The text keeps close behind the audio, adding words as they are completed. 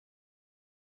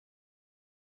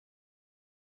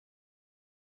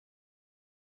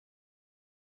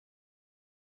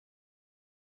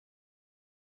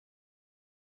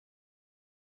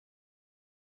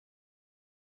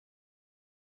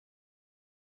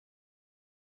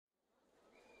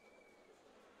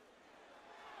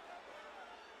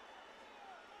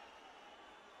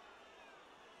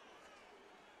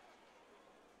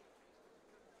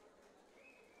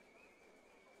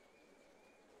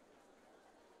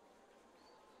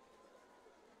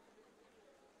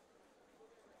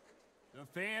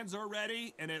The fans are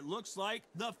ready, and it looks like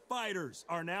the fighters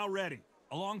are now ready.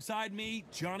 Alongside me,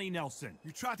 Johnny Nelson.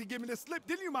 You tried to give me the slip,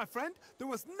 didn't you, my friend? There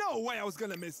was no way I was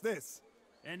gonna miss this.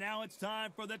 And now it's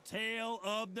time for the tale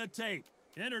of the tape.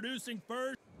 Introducing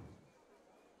first,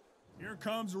 here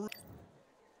comes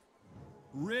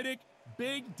Riddick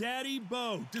Big Daddy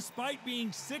Bowe. Despite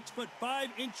being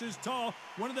 6'5" tall,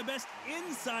 one of the best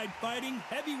inside fighting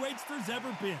heavyweights there's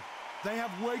ever been. They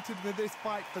have waited for this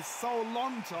fight for so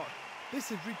long, Todd. This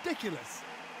is ridiculous.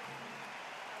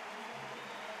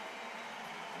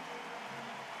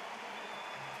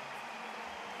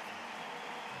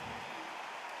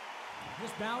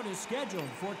 This bout is scheduled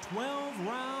for 12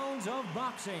 rounds of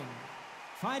boxing.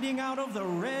 Fighting out of the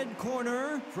red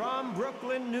corner from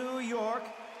Brooklyn, New York,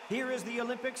 here is the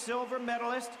Olympic silver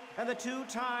medalist and the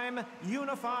two-time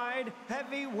unified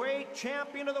heavyweight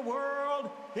champion of the world,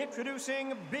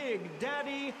 introducing Big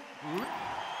Daddy.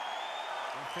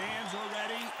 The fans are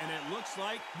ready, and it looks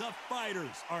like the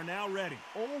fighters are now ready.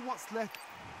 All what's left.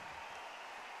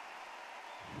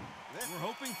 We're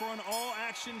hoping for an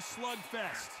all-action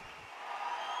slugfest.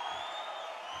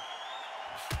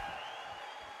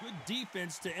 Good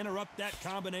defense to interrupt that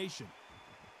combination.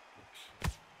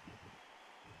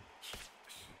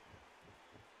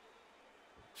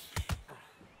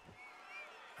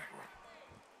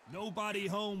 Nobody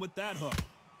home with that hook.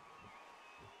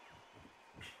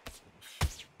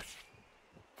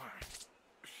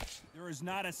 There is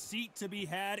not a seat to be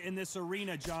had in this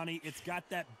arena, Johnny. It's got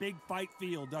that big fight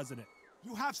feel, doesn't it?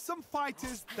 You have some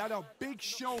fighters that are big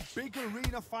show, big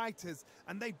arena fighters,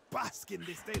 and they bask in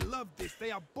this, they love this, they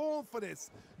are born for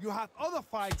this. You have other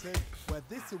fighters where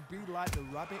this will be like the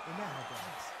rabbit in the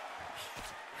headlights.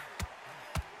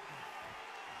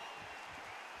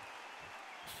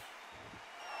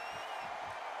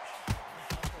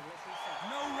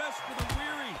 No rest for the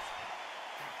weary.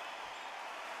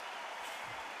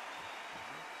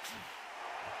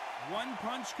 One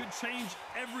punch could change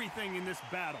everything in this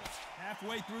battle.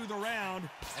 Halfway through the round,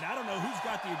 and I don't know who's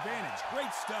got the advantage.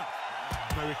 Great stuff.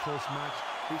 Very close match.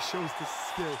 It shows the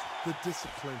skill, the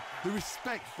discipline, the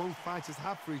respect both fighters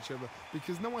have for each other,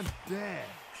 because no one dare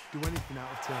do anything out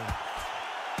of turn.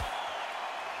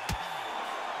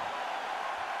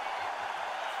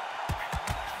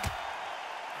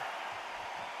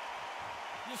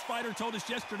 This fighter told us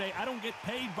yesterday, I don't get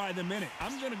paid by the minute.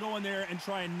 I'm going to go in there and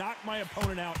try and knock my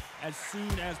opponent out as soon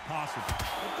as possible.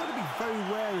 You've got to be very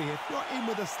wary. If you're in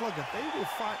with a slugger, they will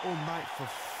fight all night for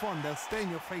fun. They'll stay in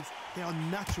your face. They are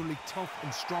naturally tough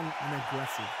and strong and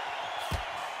aggressive.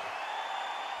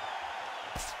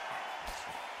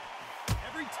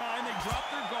 Every time they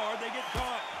drop their guard, they get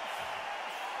caught.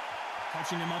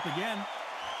 Touching him up again.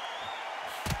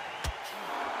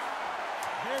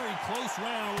 Very close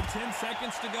round with 10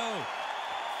 seconds to go.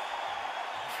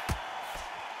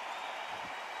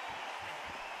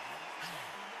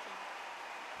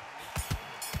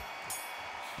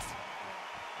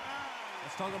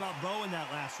 Let's talk about Bowe in that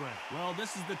last round. Well,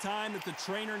 this is the time that the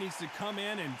trainer needs to come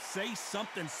in and say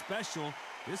something special.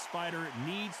 This fighter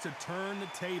needs to turn the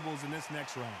tables in this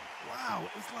next round. Wow,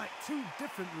 it's like two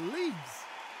different leagues.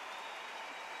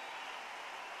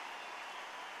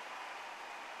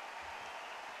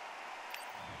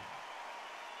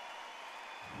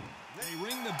 They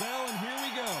ring the bell, and here we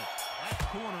go. That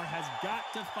corner has got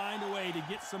to find a way to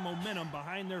get some momentum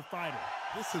behind their fighter.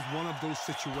 This is one of those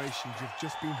situations. You've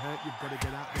just been hurt. You've got to get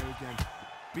out there again.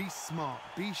 Be smart.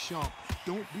 Be sharp.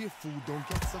 Don't be a fool. Don't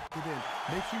get sucked in.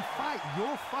 Make him fight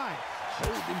your fight.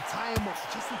 Hold him, tie him up,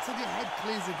 just until your head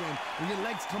clears again and your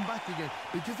legs come back again.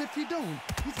 Because if you don't,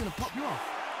 he's going to pop you off.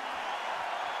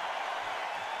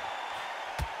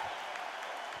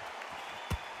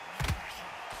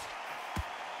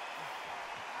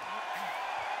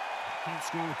 Can't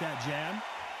score with that jab.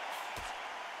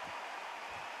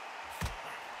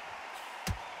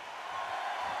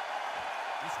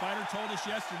 This fighter told us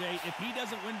yesterday, if he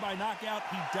doesn't win by knockout,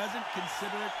 he doesn't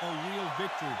consider it a real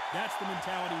victory. That's the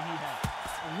mentality he has.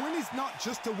 A win is not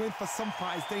just a win for some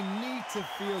fighters. They need to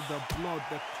feel the blood,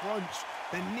 the crunch.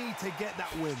 They need to get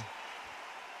that win.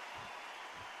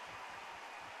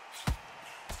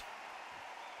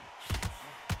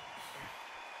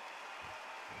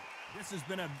 This has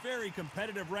been a very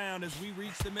competitive round as we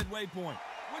reach the midway point.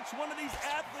 Which one of these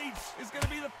athletes is going to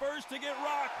be the first to get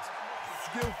rocked?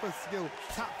 Skill for skill,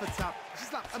 tap for tap,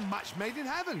 just like a match made in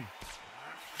heaven.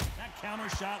 That counter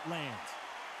shot lands.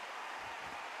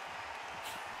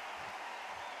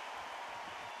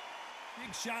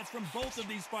 Big shots from both of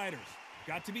these fighters.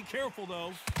 Got to be careful,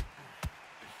 though.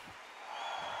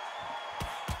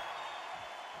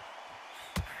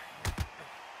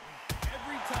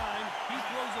 Every time he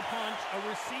a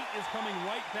receipt is coming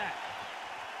right back.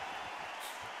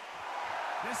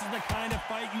 This is the kind of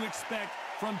fight you expect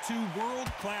from two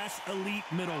world-class elite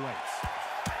middleweights.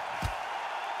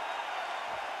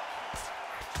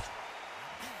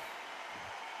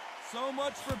 So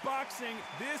much for boxing.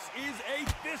 This is a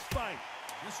fist fight.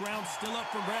 This round's still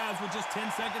up for grabs with just 10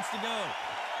 seconds to go.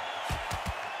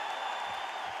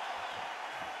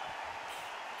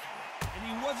 And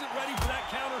he wasn't ready for that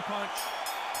counter punch.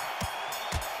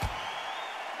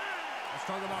 Let's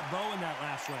talk about Bowe in that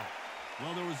last round.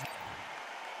 Well, there was...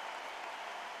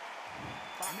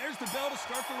 And there's the bell to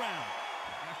start the round.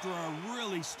 After a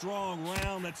really strong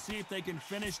round, let's see if they can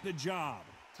finish the job.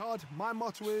 Todd, my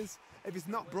motto is, if it's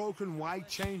not broken, why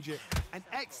change it? An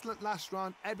excellent last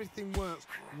round, everything works.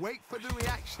 Wait for the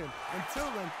reaction. Until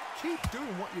then, keep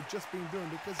doing what you've just been doing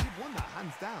because you've won that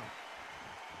hands down.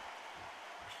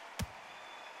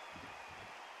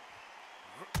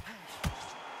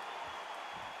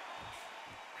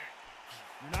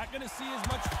 You're not going to see as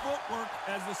much footwork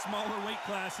as the smaller weight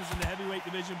classes in the heavyweight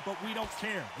division, but we don't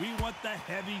care. We want the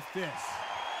heavy fists.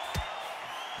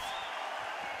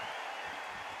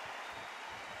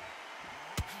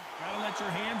 Gotta let your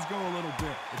hands go a little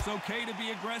bit. It's okay to be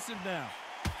aggressive now.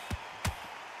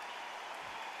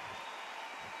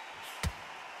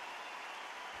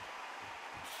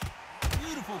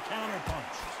 Beautiful counter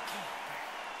punch.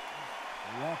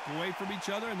 They walk away from each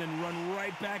other and then run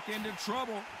right back into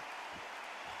trouble.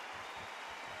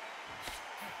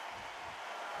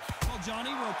 Well,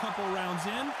 Johnny, we're a couple rounds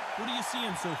in. What are you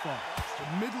seeing so far? The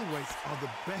middleweights are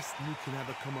the best you can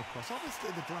ever come across.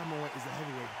 Obviously, the glamour weight is the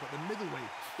heavyweight, but the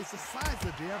middleweight is the size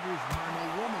of the average man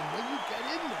or woman. When you get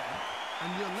in there and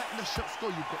you're letting the shots go,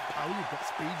 you've got power, you've got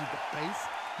speed, you've got pace.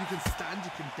 You can stand,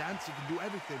 you can dance, you can do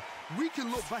everything. We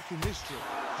can look back in history.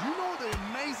 You know the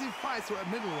amazing fights at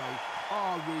middleweight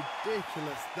are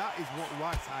ridiculous. That is what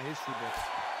writes our history books.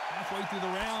 Halfway through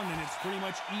the round, and it's pretty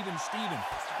much even Steven.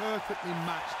 Perfectly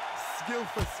matched. Skill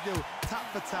for skill, tap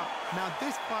for tap. Now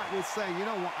this fight will say, you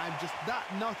know what, I'm just that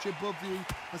notch above you,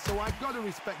 and so I've got to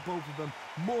respect both of them.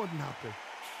 More than happy.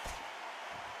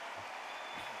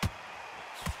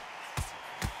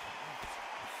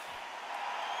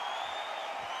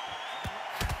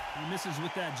 He misses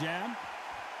with that jab.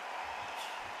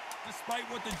 Despite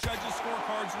what the judges'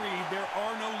 scorecards read, there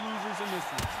are no losers in this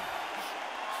one.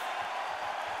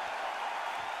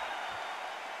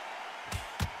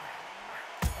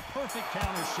 Perfect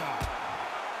counter shot.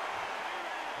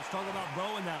 Let's talk about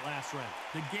Bowe in that last round.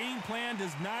 The game plan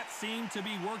does not seem to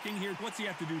be working here. What's he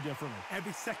have to do differently?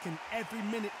 Every second, every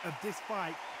minute of this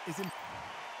fight is in.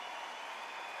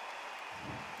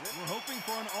 We're hoping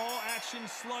for an all-action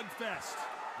slugfest.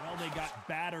 Well, they got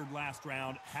battered last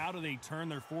round. How do they turn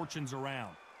their fortunes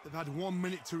around? They've had 1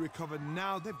 minute to recover.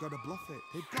 Now they've got to bluff it.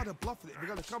 They've got to bluff it. They've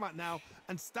got to come out now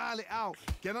and style it out.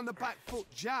 Get on the back foot,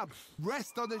 jab,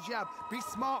 rest on the jab. Be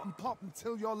smart and pop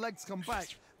until your legs come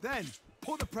back. Then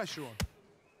put the pressure on.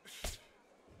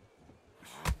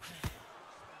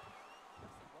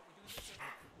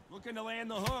 Looking to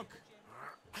land the hook.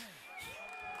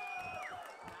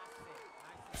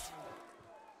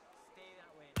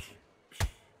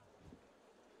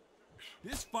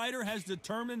 This fighter has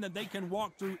determined that they can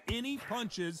walk through any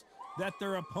punches that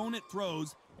their opponent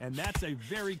throws, and that's a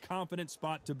very confident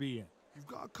spot to be in. You've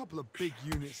got a couple of big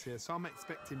units here, so I'm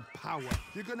expecting power.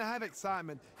 You're going to have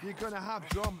excitement. You're going to have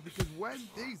drama, because when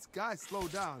these guys slow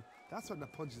down, that's when the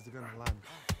punches are going to land.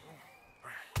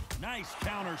 Nice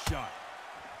counter shot.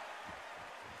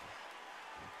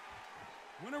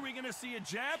 When are we going to see a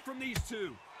jab from these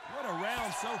two? What a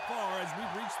round so far as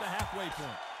we've reached the halfway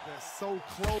point. They're so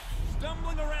close.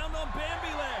 Stumbling around on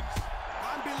Bambi legs.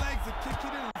 Bambi legs are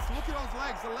kicking in. Look at those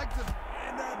legs. The legs are...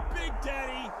 And the Big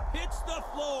Daddy hits the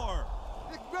floor.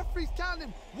 The referee's counting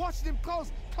him, watching him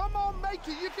close. Come on, make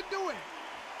it. You can do it. 3,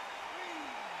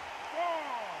 4.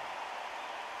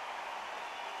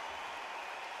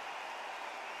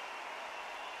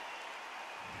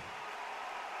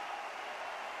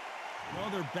 Well,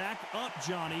 they're back up,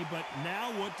 Johnny, but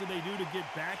now what do they do to get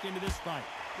back into this fight?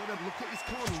 Look at his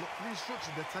corner, look for the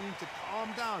instructions. They're telling him to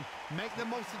calm down, make the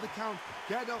most of the count,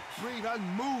 get up, breathe, and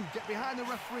move. Get behind the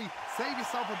referee, save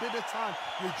yourself a bit of time.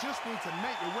 You just need to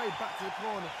make your way back to the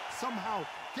corner, somehow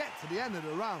get to the end of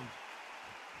the round.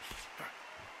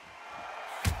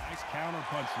 Nice counter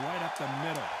punch right up the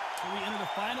middle. So we enter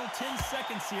the final 10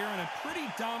 seconds here in a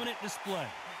pretty dominant display.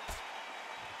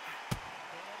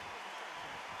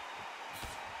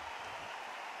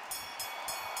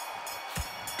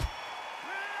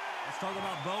 Talk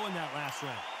about Bowe in that last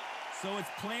round. So it's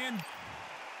planned.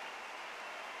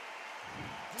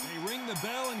 They ring the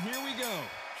bell, and here we go.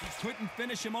 He couldn't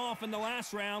finish him off in the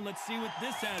last round. Let's see what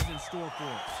this has in store for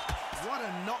us. What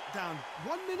a knockdown.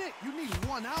 1 minute, you need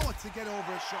 1 hour to get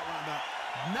over a shot like that.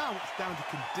 Now it's down to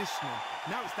conditioning.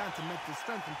 Now it's down to mental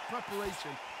strength and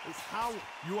preparation. It's how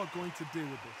you are going to deal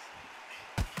with this.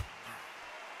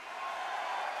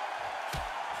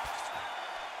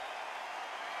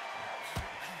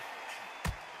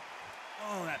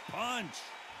 Oh, that punch.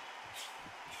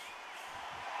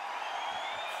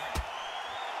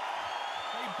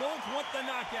 They both want the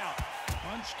knockout.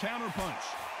 Punch, counter punch.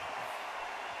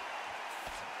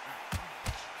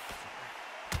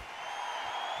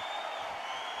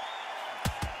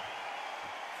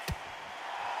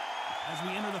 As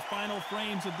we enter the final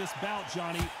frames of this bout,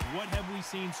 Johnny, what have we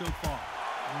seen so far?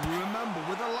 Remember,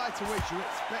 with a lighter weight, you're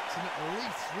expecting at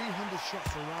least 300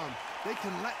 shots around. They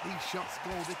can let these shots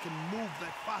go. They can move.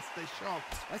 They're fast. They're sharp.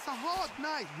 It's a hard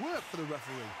night's work for the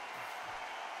referee.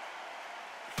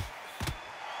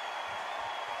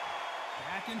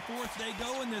 Back and forth they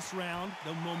go in this round.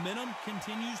 The momentum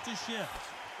continues to shift.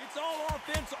 It's all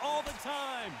offense all the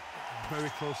time. Very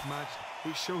close match.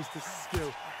 It shows the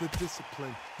skill, the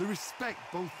discipline, the respect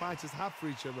both fighters have for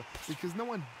each other, because no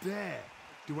one dare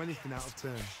do anything out of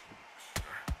turn.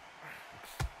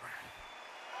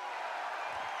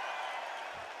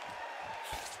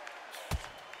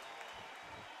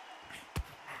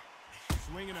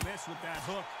 Swing and a miss with that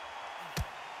hook.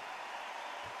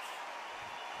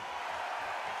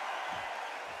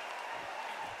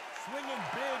 Swinging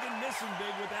big and missing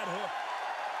big with that hook.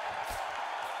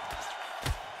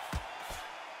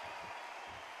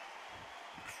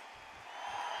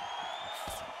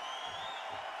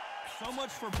 So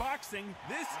much for boxing.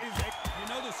 This is you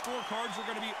know the scorecards are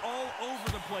going to be all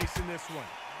over the place in this one.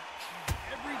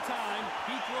 Every time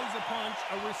he throws a punch,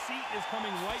 a receipt is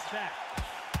coming right back.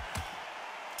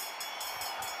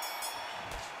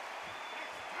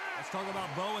 Let's talk about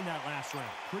Bowe in that last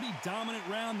round. Pretty dominant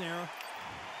round there.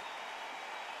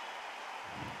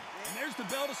 And there's the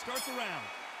bell to start the round.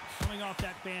 Coming off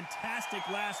that fantastic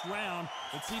last round,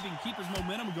 let's see if he can keep his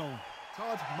momentum going.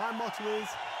 Todd, my motto is,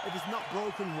 if it's not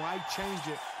broken, why change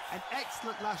it? An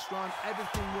excellent last round,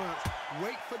 everything works.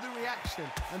 Wait for the reaction.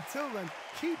 Until then,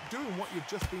 keep doing what you've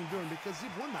just been doing, because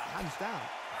you've won that hands down.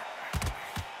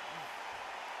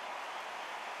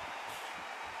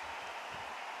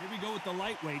 Here we go with the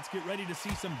lightweights. Get ready to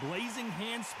see some blazing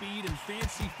hand speed and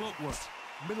fancy footwork.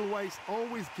 Middleweights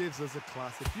always gives us a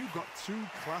class. If you've got 2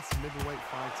 class middleweight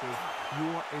fighters,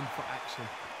 you're in for action.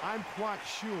 I'm quite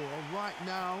sure right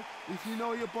now, if you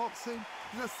know your boxing,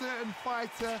 there's a certain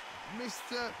fighter,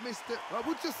 Mr. I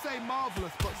would just say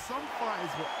marvelous, but some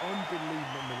fighters were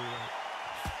unbelievable middleweight.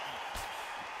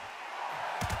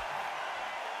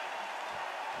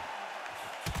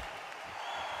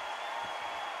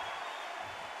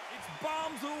 It's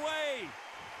bombs away.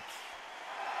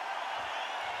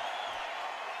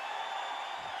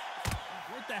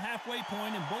 We're at the halfway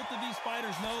point, and both of these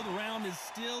fighters know the round is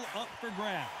still up for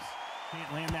grabs.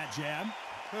 Can't land that jab.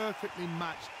 Perfectly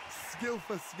matched, skill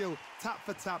for skill, tap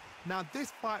for tap. Now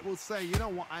this fight will say, you know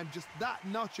what, I'm just that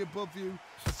notch above you,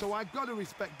 so I've got to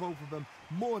respect both of them.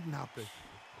 More than happy.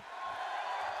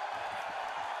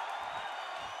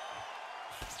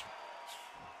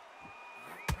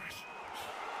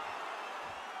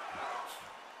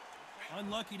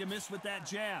 Unlucky to miss with that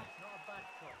jab.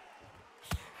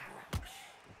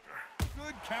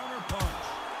 Good counter punch.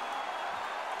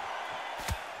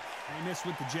 They missed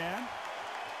with the jab.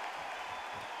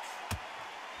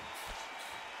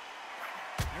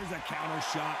 There's a counter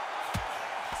shot.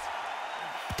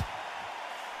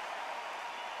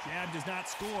 Jab does not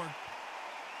score.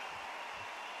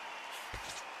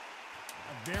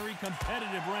 A very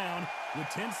competitive round with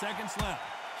 10 seconds left.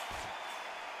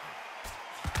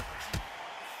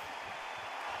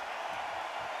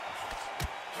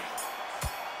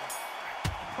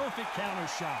 Perfect counter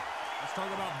shot. Let's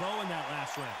talk about Bowe in that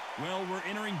last round. Well, we're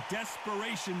entering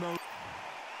desperation mode.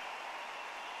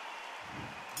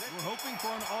 We're hoping for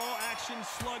an all-action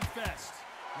slugfest.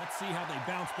 Let's see how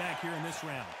they bounce back here in this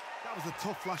round. That was a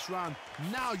tough last round.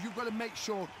 Now you've got to make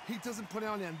sure he doesn't put it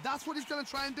on him. That's what he's going to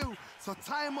try and do. So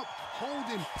tie him up, hold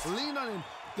him, lean on him.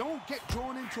 Don't get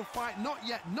drawn into a fight. Not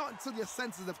yet. Not until your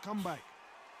senses have come back.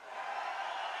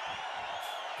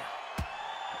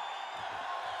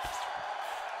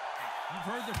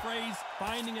 You've heard the phrase,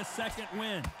 finding a second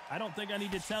win. I don't think I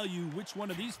need to tell you which one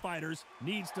of these fighters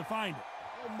needs to find it.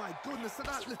 Oh my goodness, and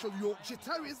that little Yorkshire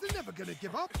Terriers, they're never going to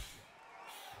give up.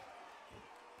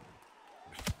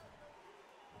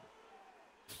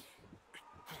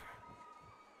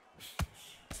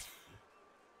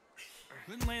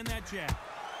 Couldn't land that jab.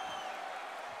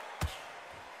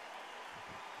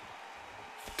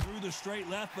 Through the straight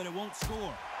left, but it won't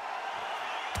score.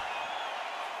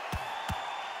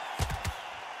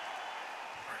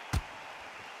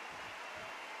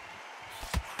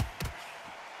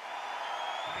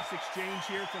 Nice exchange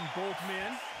here from both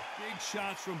men. Big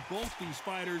shots from both these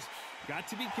fighters. Got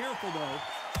to be careful, though.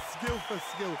 Skill for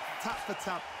skill, tap for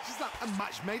tap. Just like a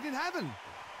match made in heaven.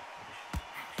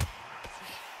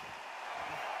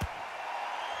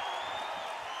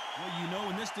 Well, you know,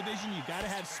 in this division, you got to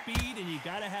have speed and you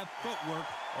got to have footwork,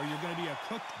 or you're going to be a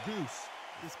cooked goose.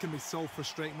 This can be so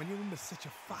frustrating when you're under such a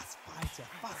fast fighter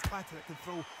that can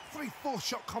throw 3-4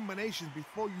 shot combinations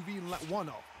before you've even let one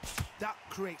off. That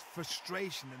creates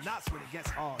frustration, and that's when it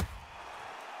gets hard.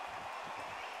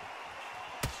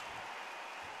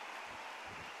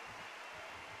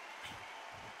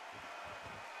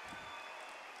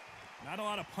 Not a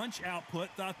lot of punch output.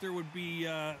 Thought there would be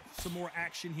some more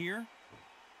action here.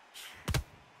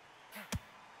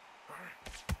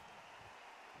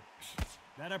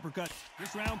 That uppercut.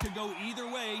 This round could go either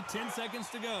way. 10 seconds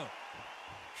to go.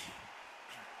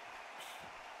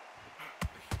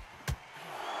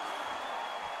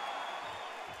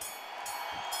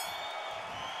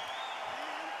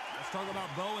 Let's talk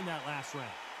about Bowe in that last round.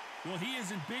 Well, he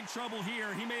is in big trouble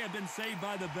here. He may have been saved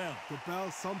by the bell. The bell,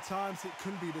 sometimes it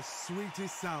can be the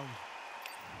sweetest sound.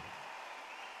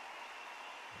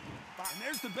 And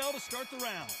there's the bell to start the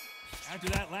round. After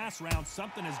that last round,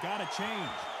 something has got to change.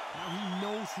 Now he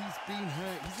knows he's been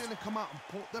hurt. He's going to come out and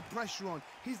put the pressure on.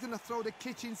 He's going to throw the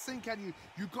kitchen sink at you.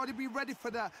 You got to be ready for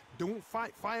that. Don't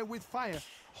fight fire with fire.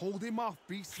 Hold him off.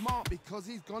 Be smart, because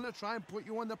he's going to try and put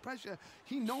you under pressure.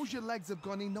 He knows your legs have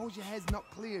gone. He knows your head's not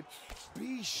cleared.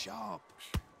 Be sharp.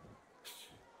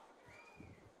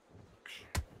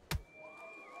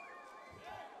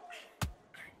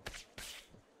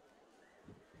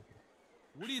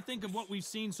 What do you think of what we've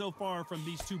seen so far from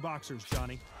these two boxers,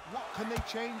 Johnny? What can they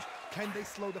change? Can they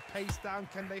slow the pace down?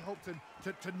 Can they hope to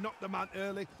knock them out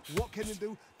early? What can they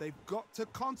do? They've got to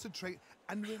concentrate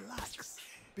and relax.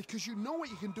 Because you know what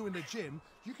you can do in the gym,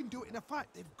 you can do it in a fight.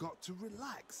 They've got to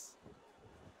relax.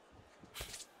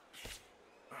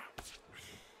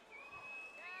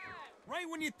 Right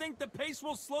when you think the pace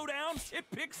will slow down, it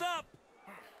picks up.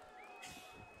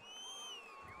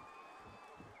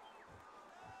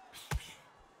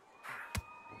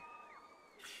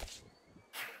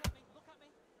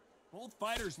 Both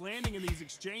fighters landing in these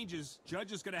exchanges.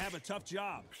 Judge is going to have a tough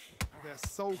job. They're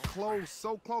so close,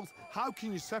 so close. How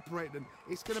can you separate them?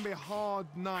 It's going to be a hard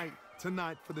night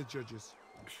tonight for the judges.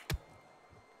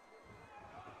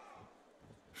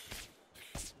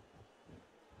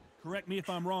 Correct me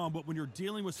if I'm wrong, but when you're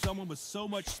dealing with someone with so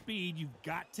much speed, you've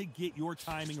got to get your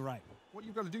timing right. What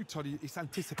you've got to do, Toddy, is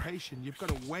anticipation. You've got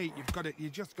to wait. You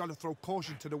just got to throw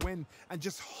caution to the wind and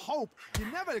just hope. You're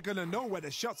never going to know where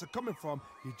the shots are coming from.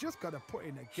 You just got to put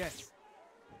in a guess.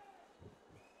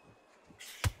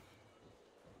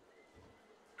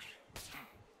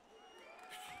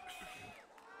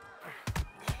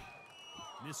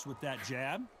 Miss with that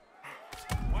jab.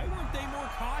 Why weren't they more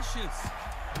cautious?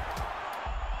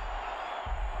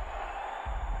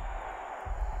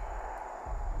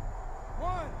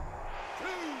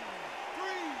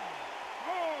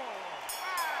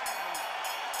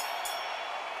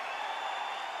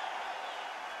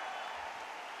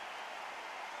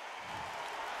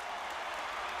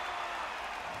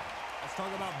 Let's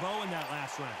talk about Bowe in that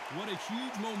last round. What a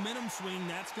huge momentum swing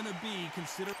that's going to be,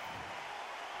 consider.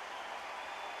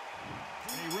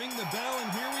 They ring the bell, and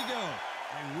here we go.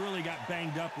 They really got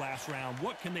banged up last round.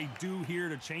 What can they do here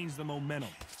to change the momentum?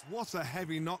 What a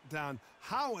heavy knockdown.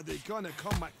 How are they going to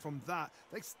come back from that?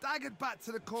 They staggered back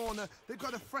to the corner. They've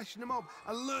got to freshen them up,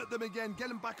 alert them again, get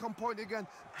them back on point again.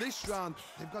 This round,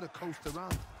 they've got to coast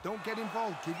around. Don't get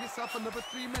involved. Give yourself another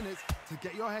 3 minutes to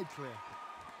get your head clear.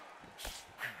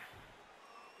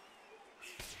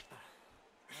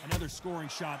 Another scoring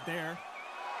shot there.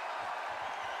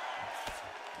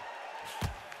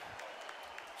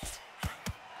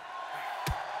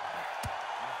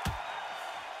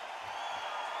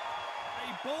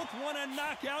 They both want a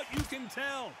knockout, you can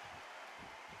tell.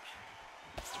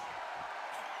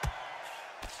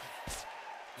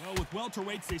 Well, with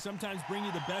welterweights, they sometimes bring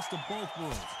you the best of both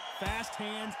worlds. Fast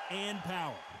hands and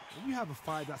power. When you have a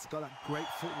fight that's got that great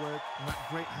footwork and that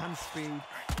great hand speed,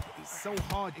 it's so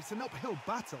hard. It's an uphill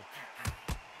battle.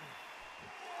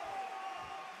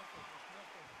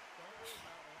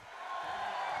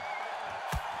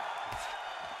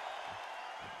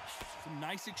 Some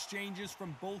nice exchanges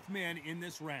from both men in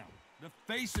this round. The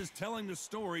face is telling the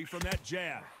story from that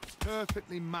jab.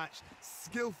 Perfectly matched,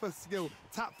 skill for skill,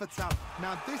 tap for tap.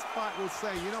 Now this fight will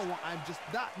say, you know what, I'm just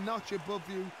that notch above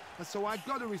you. And so I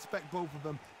got to respect both of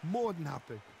them. More than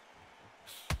happy.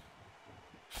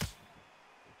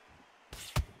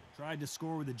 Tried to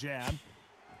score with a jab.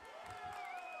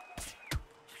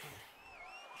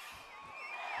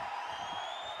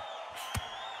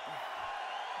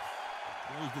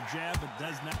 Throws the jab, but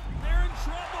does not. They're in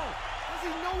trouble. Does he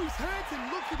know he's hurting?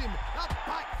 Look at him. That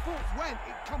back foot went.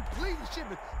 It completely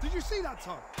shivered. Did you see that,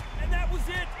 Todd? And that was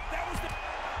it. That was the...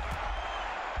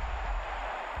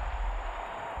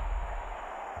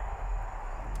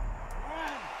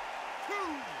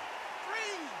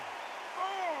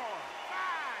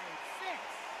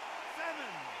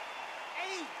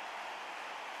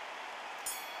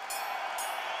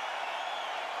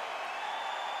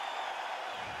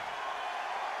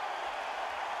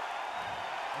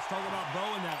 Let's talk about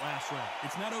Bowe in that last round.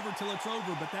 It's not over till it's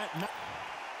over, but that...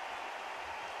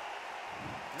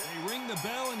 They ring the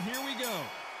bell, and here we go.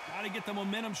 Got to get the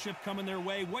momentum shift coming their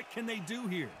way. What can they do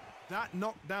here? That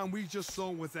knockdown we just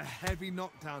saw was a heavy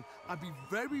knockdown. I'd be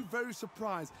very, very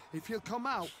surprised if he'll come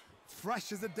out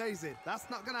fresh as a daisy. That's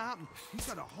not going to happen. He's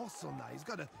got a hustle on that.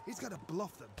 He's got to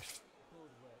bluff them.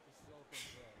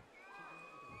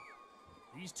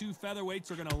 These two featherweights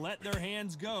are going to let their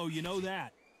hands go. You know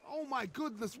that. Oh, my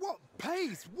goodness. What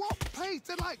pace? What pace?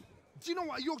 They're like... Do you know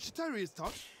what a Yorkshire Terrier is,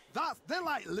 Todd? They're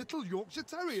like little Yorkshire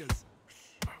Terriers.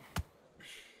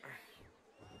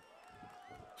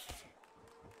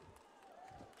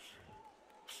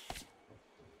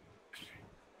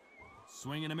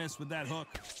 Swing and a miss with that hook.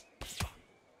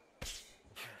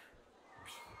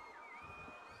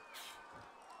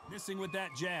 Missing with that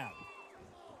jab.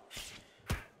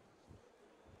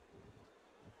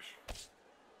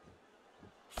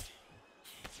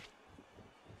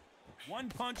 One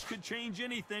punch could change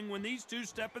anything when these two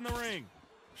step in the ring.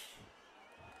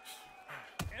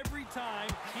 Every time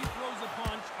he throws a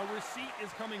punch, a receipt is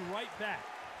coming right back.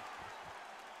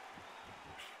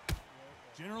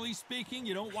 Generally speaking,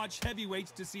 you don't watch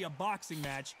heavyweights to see a boxing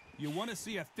match. You want to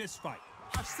see a fist fight.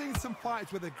 I've seen some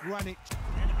fights with a granite...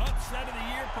 An upset of the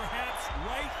year, perhaps,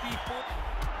 right before...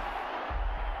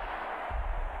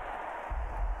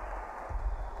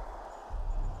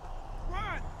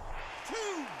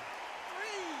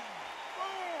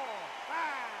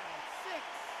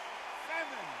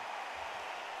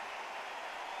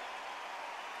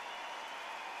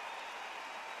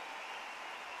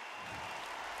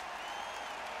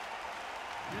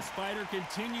 This fighter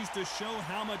continues to show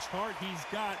how much heart he's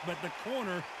got, but the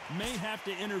corner may have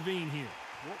to intervene here.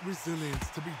 What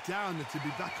resilience to be down and to be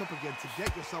back up again, to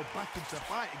get yourself back into the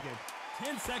fight again.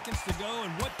 10 seconds to go, and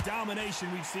what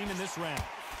domination we've seen in this round.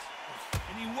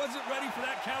 And he wasn't ready for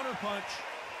that counter punch.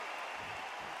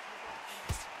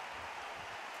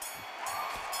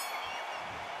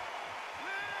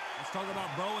 Let's talk about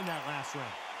Bowe in that last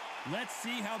round. Let's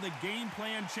see how the game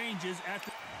plan changes after...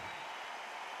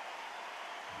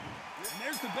 And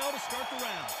there's the bell to start the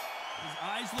round. His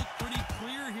eyes look pretty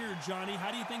clear here, Johnny.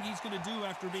 How do you think he's going to do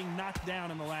after being knocked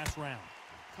down in the last round?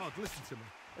 Todd, listen to me.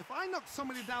 If I knock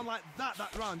somebody down like that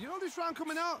round, you know this round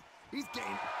coming out? He's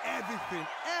getting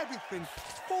everything,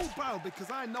 full barrel, because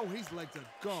I know his legs are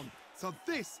gone. So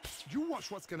this, you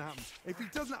watch what's going to happen. If he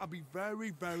doesn't, I'll be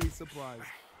very, very surprised.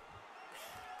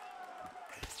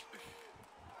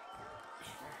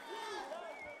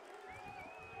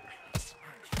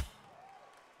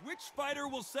 Which fighter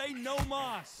will say no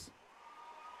mas?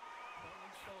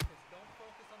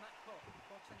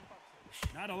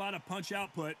 Not a lot of punch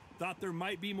output. Thought there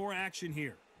might be more action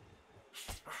here.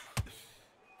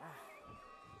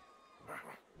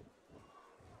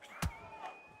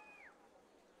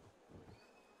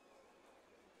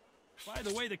 By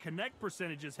the way, the connect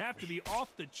percentages have to be off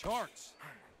the charts.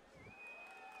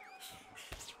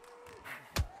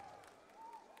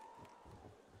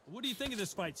 What do you think of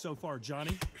this fight so far,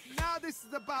 Johnny? Now this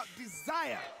is about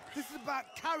desire. This is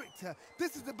about character.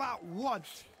 This is about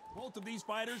want. Both of these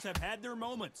fighters have had their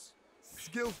moments.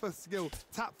 Skill for skill,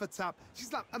 tap for tap.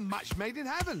 She's like a match made in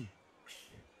heaven.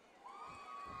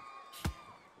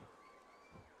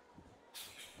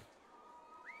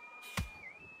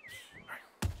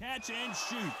 Catch and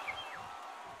shoot.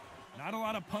 Not a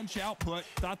lot of punch output.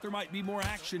 Thought there might be more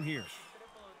action here.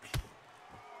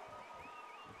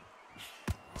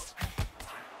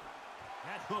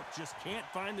 That hook just can't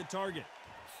find the target.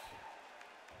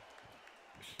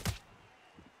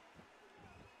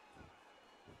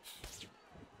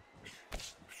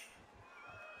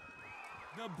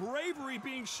 The bravery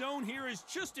being shown here is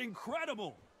just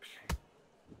incredible.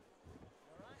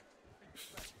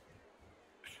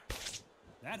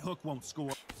 That hook won't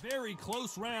score. Very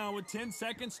close round with 10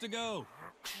 seconds to go.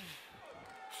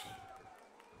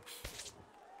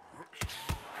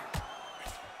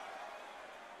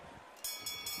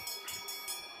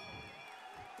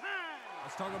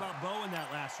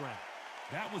 last round.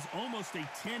 That was almost a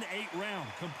 10-8 round.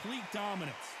 Complete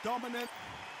dominance. Dominant.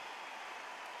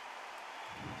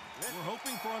 We're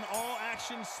hoping for an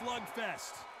all-action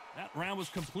slugfest. That round was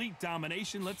complete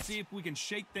domination. Let's see if we can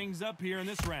shake things up here in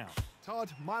this round.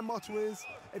 Todd, my motto is,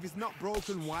 if it's not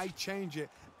broken, why change it?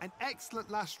 An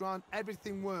excellent last round,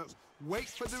 everything works. Wait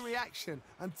for the reaction.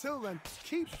 Until then,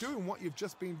 keep doing what you've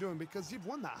just been doing because you've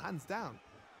won that hands down.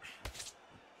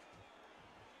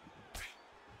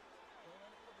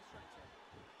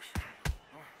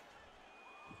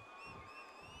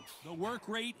 The work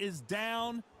rate is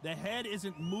down. The head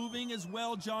isn't moving as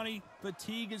well, Johnny.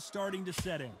 Fatigue is starting to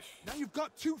set in. Now you've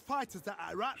got two fighters that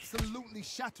are absolutely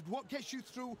shattered. What gets you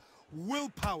through?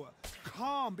 Willpower.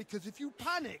 Calm, because if you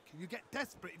panic, you get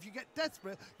desperate. If you get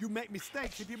desperate, you make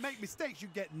mistakes. If you make mistakes, you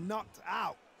get knocked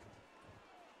out.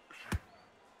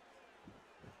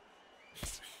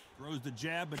 Throws the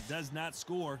jab, but does not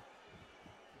score.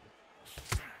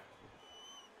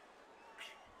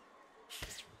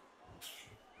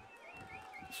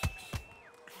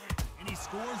 And he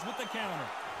scores with the counter.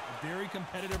 A very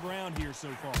competitive round here so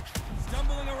far.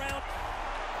 Stumbling around.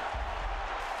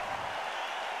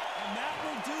 And that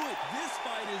will do it. This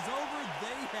fight is over.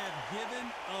 They have given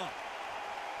up.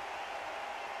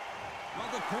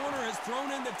 Well, the corner has thrown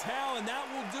in the towel, and that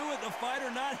will do it. The fighter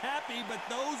not happy, but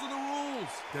those are the rules.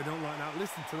 They don't like that.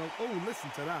 Listen to them. Oh, listen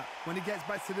to that. When he gets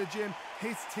back to the gym,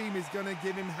 his team is going to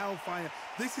give him hellfire.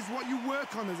 This is what you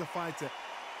work on as a fighter.